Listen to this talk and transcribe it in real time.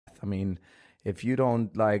I mean, if you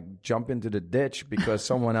don't like jump into the ditch because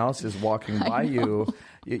someone else is walking by you,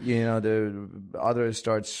 the others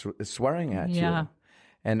start swearing at you.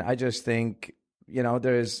 And I just think,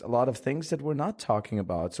 there's a lot of things that we're not talking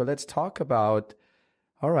about. So let's talk about,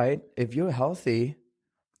 all right, if you're healthy,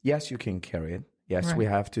 yes, you can carry it. Yes, we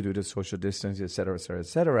have to do the social distance, et cetera, et cetera, et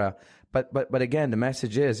cetera. But again, the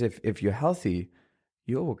message is if you're healthy,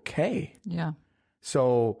 you're okay. Yeah.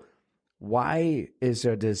 So why is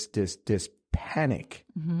there this panic?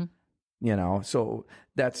 So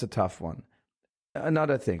that's a tough one.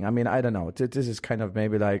 Another thing, I mean, I don't know. This is kind of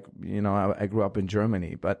maybe like, I grew up in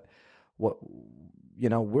Germany, but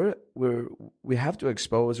we have to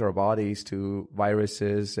expose our bodies to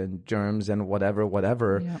viruses and germs and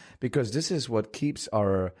whatever, because this is what keeps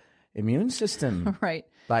our immune system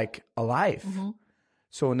like alive.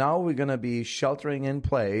 So now we're going to be sheltering in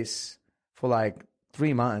place for like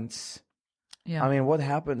 3 months. I mean, what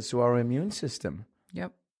happens to our immune system?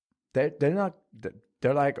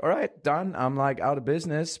 They're like, all right, done. I'm like out of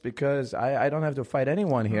business because I don't have to fight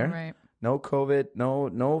anyone here. No COVID,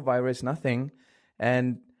 no virus, nothing.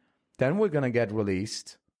 And then we're going to get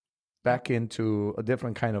released back into a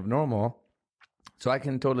different kind of normal. So I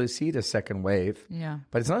can totally see the second wave.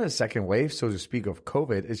 But it's not a second wave, so to speak, of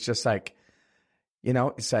COVID. It's just like,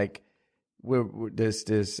 it's like we're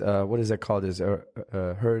this what is it called? This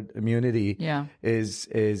herd immunity. Is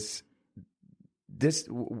this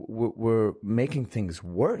we're making things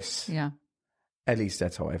worse. At least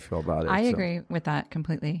that's how I feel about it. I agree with that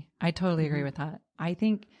completely. I totally agree with that. I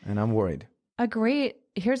think, and I'm worried.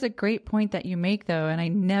 Here's a great point that you make though, and I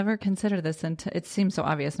never considered this until it seems so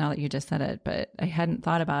obvious now that you just said it, but I hadn't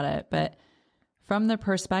thought about it. But from the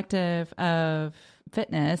perspective of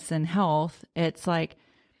fitness and health, it's like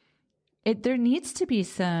there needs to be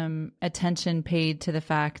some attention paid to the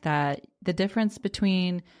fact that the difference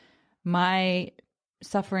between my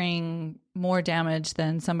suffering more damage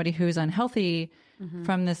than somebody who's unhealthy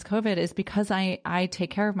from this COVID is because I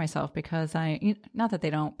take care of myself, because not that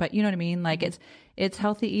they don't, but you know what I mean? Like it's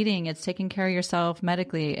healthy eating. It's taking care of yourself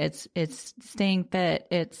medically. It's staying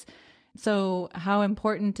fit. So how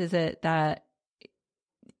important is it that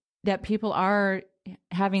people are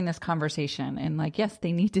having this conversation and like, yes,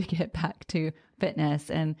 they need to get back to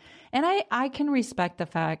fitness. And I can respect the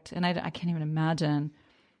fact, and I can't even imagine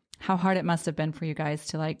how hard it must have been for you guys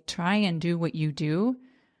to like try and do what you do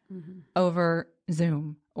over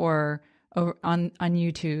Zoom or on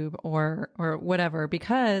YouTube or whatever,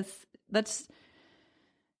 because let's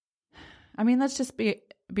just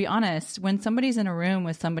be honest. When somebody's in a room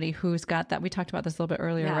with somebody who's got that, we talked about this a little bit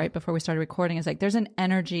earlier, right before we started recording, it's like there's an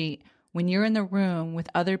energy when you're in the room with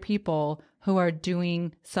other people who are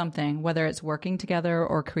doing something, whether it's working together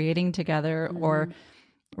or creating together or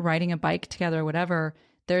riding a bike together or whatever.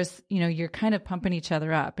 There's, you're kind of pumping each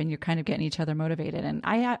other up and you're kind of getting each other motivated. And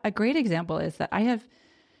a great example is that I've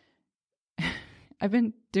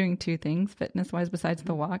been doing 2 things fitness wise besides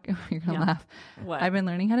the walk. You're going to laugh. What? I've been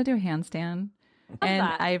learning how to do a handstand and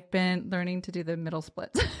I've been learning to do the middle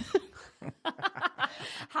splits.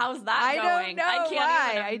 How's that going?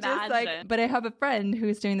 I don't know why. But I have a friend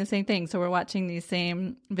who's doing the same thing. So we're watching these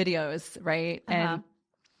same videos, right? And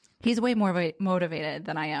he's way more motivated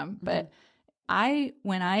than I am. But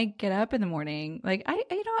when I get up in the morning, like I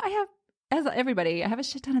have, as everybody, I have a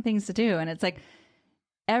shit ton of things to do. And it's like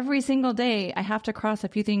every single day I have to cross a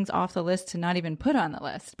few things off the list to not even put on the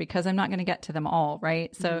list because I'm not going to get to them all.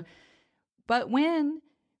 Right. So, but when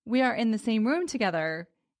we are in the same room together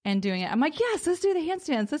and doing it, I'm like, yes, let's do the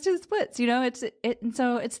handstands. Let's do the splits. And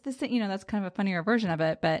so it's this, that's kind of a funnier version of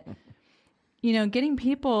it. But, getting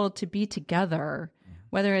people to be together,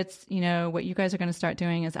 whether it's, what you guys are going to start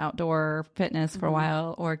doing is outdoor fitness for a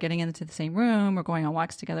while or getting into the same room or going on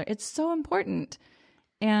walks together. It's so important.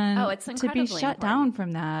 And it's to be shut down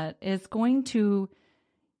from that is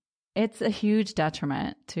it's a huge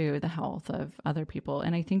detriment to the health of other people.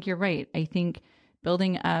 And I think you're right. I think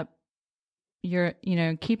building up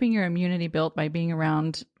keeping your immunity built by being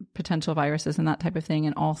around potential viruses and that type of thing.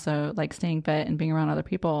 And also like staying fit and being around other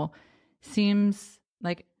people seems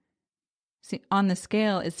like, on the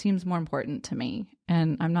scale, it seems more important to me.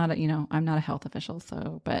 And I'm not a health official.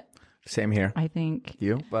 So, but same here. I think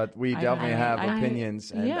but we definitely have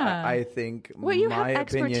opinions. And I think my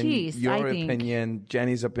opinion, your opinion,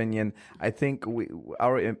 Jenny's opinion, I think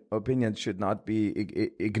our opinions should not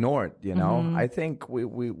be ignored. I think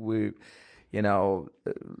we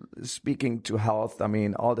speaking to health, I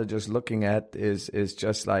mean, all they're just looking at is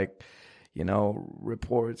just like,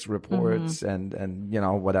 reports and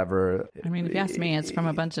whatever. I mean, if you ask me, it's from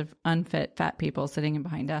a bunch of unfit fat people sitting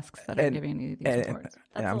behind desks that are giving you these reports.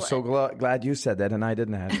 And I'm so glad you said that and I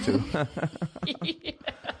didn't have to.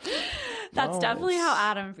 That's definitely how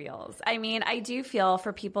Adam feels. I mean, I do feel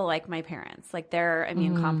for people like my parents, like they're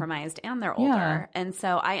immune compromised and they're older. Yeah. And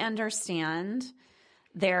so I understand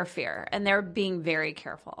their fear and they're being very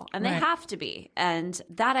careful and they have to be. And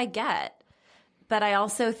that I get. But I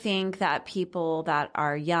also think that people that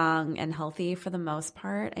are young and healthy for the most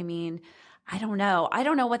part, I mean, I don't know. I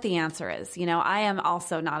don't know what the answer is. I am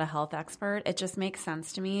also not a health expert. It just makes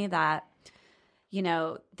sense to me that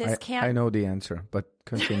this can't... I know the answer, but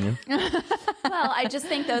continue. Well, I just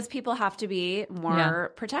think those people have to be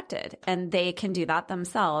more protected and they can do that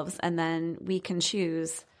themselves. And then we can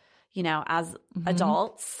choose, as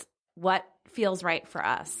adults, what feels right for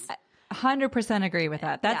us. 100% agree with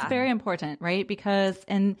that. That's very important, right? Because,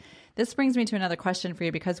 and this brings me to another question for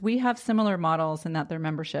you, because we have similar models in that they're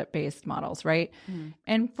membership-based models, right? Mm.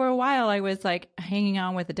 And for a while, I was like hanging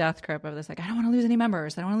on with the death grip of this, like, I don't want to lose any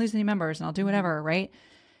members. I don't want to lose any members and I'll do whatever, right?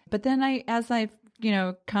 But then as I've,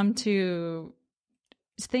 come to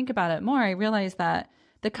think about it more, I realized that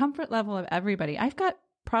the comfort level of everybody, I've got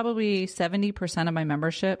probably 70% of my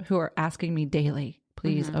membership who are asking me daily,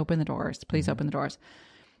 please open the doors, please open the doors.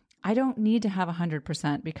 I don't need to have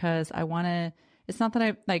 100% because I want to, it's not that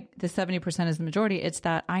I like the 70% is the majority. It's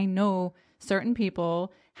that I know certain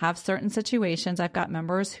people have certain situations. I've got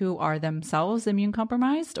members who are themselves immune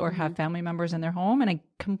compromised or have family members in their home, and I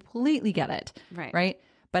completely get it. Right.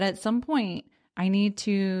 But at some point I need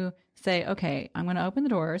to say, okay, I'm going to open the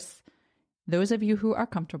doors. Those of you who are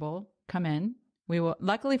comfortable, come in. We will,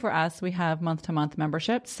 luckily for us, we have month-to-month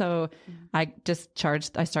memberships. So I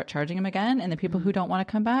start charging them again. And the people who don't want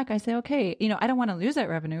to come back, I say, okay, I don't want to lose that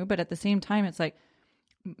revenue, but at the same time, it's like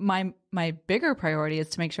my bigger priority is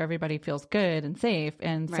to make sure everybody feels good and safe.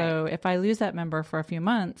 And so if I lose that member for a few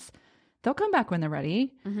months, they'll come back when they're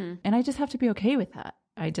ready. And I just have to be okay with that.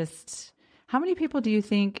 How many people do you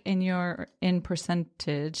think in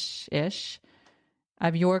percentage-ish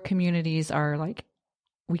of your communities are like,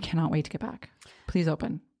 we cannot wait to get back? Please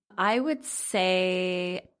open. I would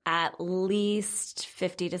say at least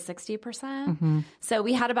 50 to 60%. So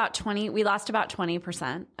we lost about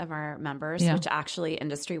 20% of our members, which actually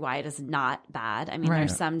industry-wide is not bad. I mean,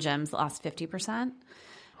 there's some gyms that lost 50%.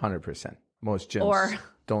 100%. Most gyms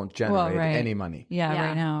don't generate any money. Yeah,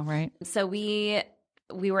 right now, right? So we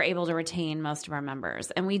were able to retain most of our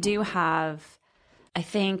members. And we do have, I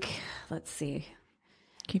think, let's see.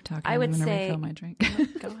 Keep talking. I would say, refill my drink.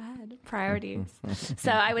 Go ahead. Priorities.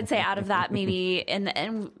 So I would say out of that, maybe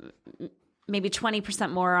maybe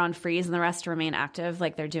 20% more on freeze and the rest remain active.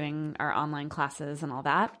 Like they're doing our online classes and all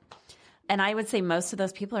that. And I would say most of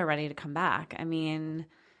those people are ready to come back. I mean,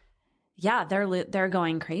 yeah, they're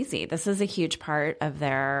going crazy. This is a huge part of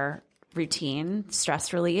their routine,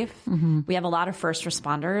 stress relief. We have a lot of first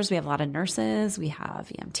responders. We have a lot of nurses. We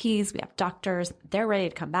have EMTs. We have doctors. They're ready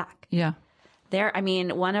to come back. Yeah.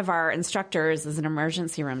 One of our instructors is an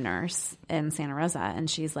emergency room nurse in Santa Rosa, and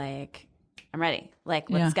she's like, I'm ready. Like,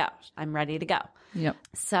 let's go. I'm ready to go. Yep.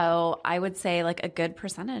 So I would say like a good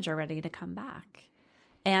percentage are ready to come back.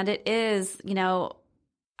 And it is,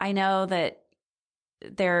 I know that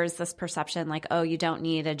there's this perception like, oh, you don't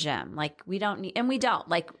need a gym. Like we don't need, and we don't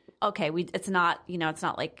like, okay, it's not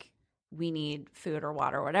like we need food or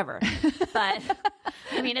water or whatever. But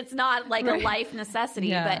I mean, it's not like a life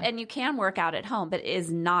necessity, and you can work out at home, but it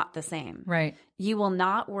is not the same. Right. You will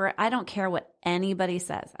not work. I don't care what anybody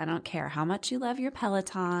says. I don't care how much you love your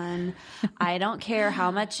Peloton. I don't care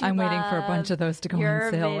how much I'm waiting for a bunch of those to go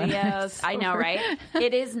on sale. Videos. I know, right?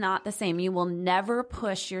 It is not the same. You will never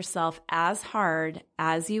push yourself as hard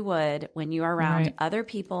as you would when you are around other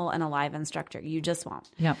people and a live instructor. You just won't.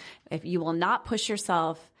 Yeah. If you will not push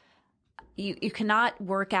yourself, you cannot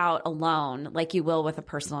work out alone like you will with a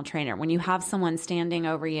personal trainer. When you have someone standing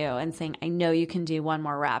over you and saying, I know you can do one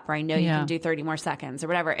more rep, or I know you can do 30 more seconds or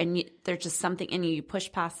whatever. And there's just something in you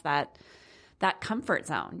push past that comfort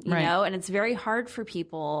zone, you know? And it's very hard for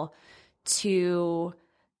people to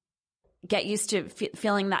get used to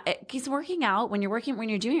feeling that because working out when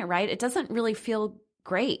you're doing it right, it doesn't really feel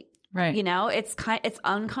great. Right. It's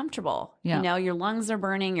uncomfortable. Yeah. Your lungs are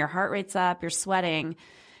burning, your heart rate's up, you're sweating.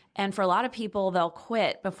 And for a lot of people, they'll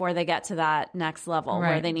quit before they get to that next level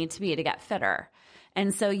where they need to be to get fitter.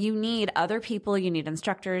 And so you need other people, you need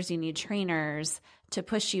instructors, you need trainers to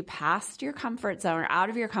push you past your comfort zone or out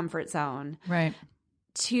of your comfort zone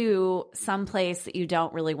to some place that you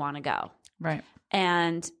don't really want to go. Right.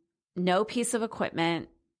 And no piece of equipment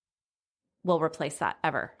will replace that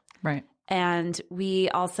ever. Right. And we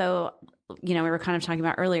also, we were kind of talking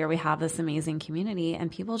about earlier, we have this amazing community and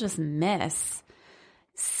people just miss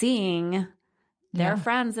seeing their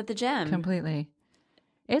friends at the gym. Completely.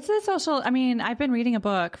 It's a social, I've been reading a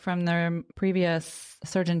book from the previous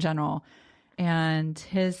Surgeon General, and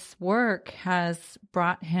his work has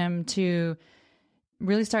brought him to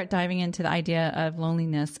really start diving into the idea of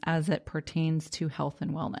loneliness as it pertains to health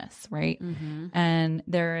and wellness, right? Mm-hmm. And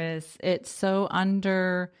it's so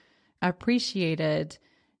underappreciated,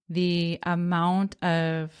 the amount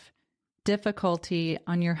of difficulty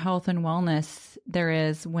on your health and wellness there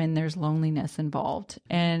is when there's loneliness involved.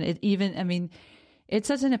 And it's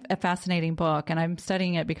such a fascinating book, and I'm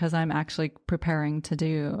studying it because I'm actually preparing to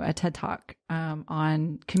do a TED Talk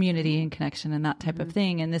on community and connection and that type of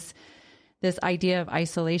thing. And this idea of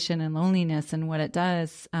isolation and loneliness and what it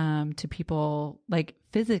does to people, like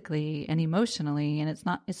physically and emotionally. And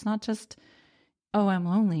it's not just, oh, I'm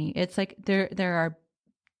lonely. It's like there are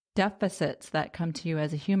deficits that come to you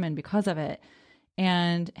as a human because of it.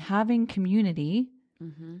 And having community,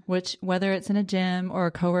 which whether it's in a gym or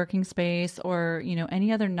a co-working space or,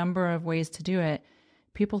 any other number of ways to do it,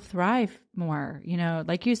 people thrive more.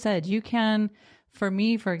 Like you said, you can. For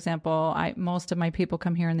me, for example, most of my people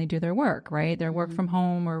come here and they do their work, right? They're work from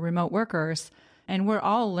home or remote workers. And we're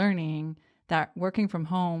all learning that working from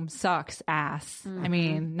home sucks ass.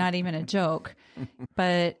 Not even a joke.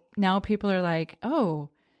 But now people are like, oh,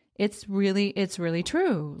 it's really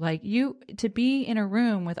true. Like to be in a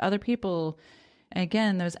room with other people,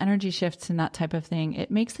 again, those energy shifts and that type of thing,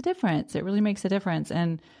 it makes a difference. It really makes a difference.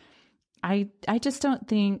 And I just don't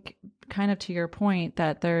think, kind of to your point,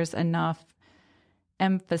 that there's enough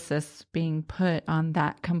emphasis being put on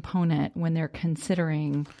that component when they're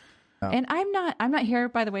considering. And I'm not here,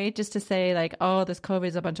 by the way, just to say like, oh, this COVID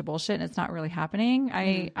is a bunch of bullshit and it's not really happening.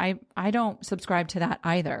 I don't subscribe to that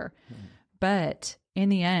either. But in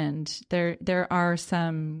the end, there are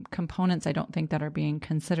some components I don't think that are being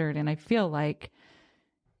considered. And I feel like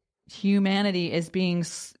humanity is being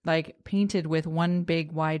like painted with one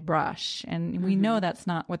big wide brush. And we know that's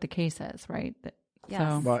not what the case is, right?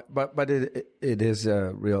 Yes. So. But it is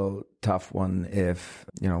a real tough one if,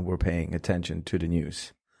 we're paying attention to the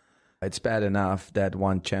news. It's bad enough that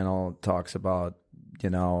one channel talks about,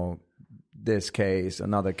 this case,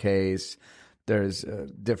 another case. There's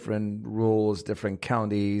different rules, different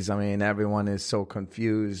counties. Everyone is so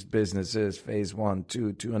confused. Businesses, phase 1,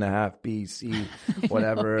 2, 2.5, B, C,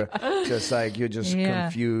 whatever. Just like you're just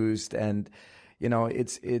confused. And,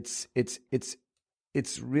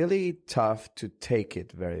 it's really tough to take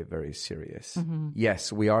it very, very serious.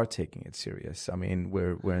 Yes, we are taking it serious.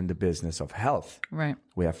 We're in the business of health. Right.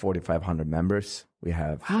 We have 4,500 members. We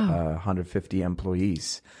have 150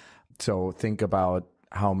 employees. So think about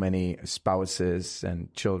how many spouses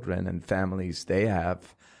and children and families they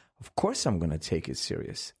have. Of course, I'm going to take it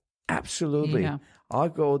serious. Absolutely. Yeah.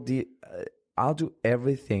 I'll do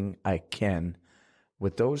everything I can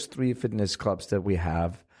with those 3 fitness clubs that we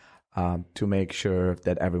have to make sure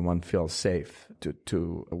that everyone feels safe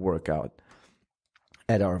to work out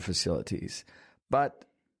at our facilities. But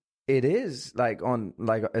it is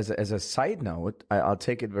as a side note, I'll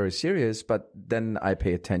take it very serious, but then I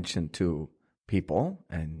pay attention to people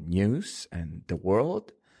and news and the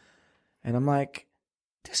world. And I'm like,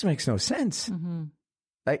 this makes no sense.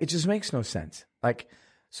 Like, it just makes no sense. Like,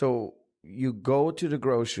 so you go to the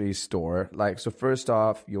grocery store, so first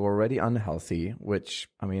off, you're already unhealthy, which,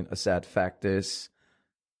 a sad fact is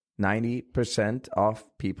 90% of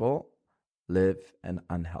people live an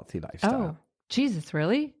unhealthy lifestyle. Oh, Jesus,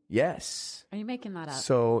 really? Yes. Are you making that up?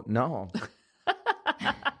 So, no. Okay.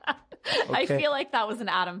 I feel like that was an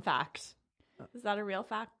Adam fact. Is that a real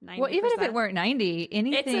fact? 90%? Well, even if it weren't 90,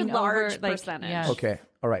 anything it's a large over, percentage. Yeah. Okay.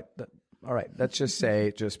 All right. Let's just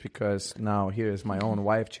say, just because now here's my own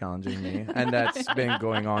wife challenging me, and that's been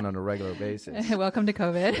going on a regular basis. Welcome to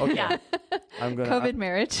COVID. Okay. Yeah. COVID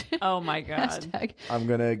marriage. Oh my God. Hashtag. I'm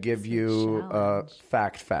going to give you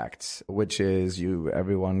facts, which is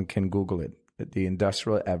everyone can Google it. The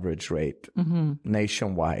industrial average rate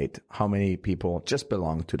nationwide, how many people just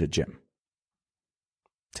belong to the gym?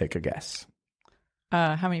 Take a guess.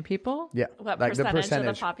 How many people? Yeah. What percentage of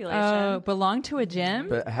the population? Belong to a gym?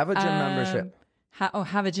 But have a gym membership.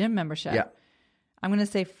 Have a gym membership. Yeah. I'm going to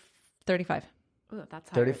say 35. Ooh, that's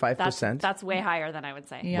higher. 35%? That's way higher than I would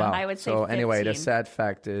say. Yeah. Wow. I would say so 15. Anyway, the sad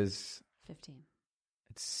fact is 15.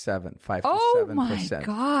 It's 5 to 7%. Oh my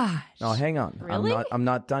gosh. No, hang on. Really? I'm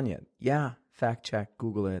not done yet. Yeah. Fact check,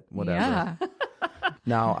 Google it, whatever. Yeah.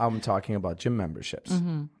 Now I'm talking about gym memberships,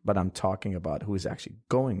 but I'm talking about who is actually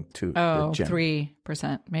going to the gym.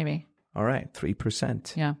 3% maybe. All right,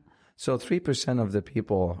 3%. Yeah. So 3% of the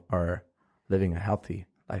people are living a healthy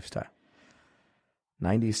lifestyle.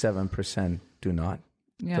 97% do not.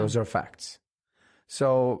 Yeah. Those are facts.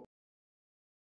 So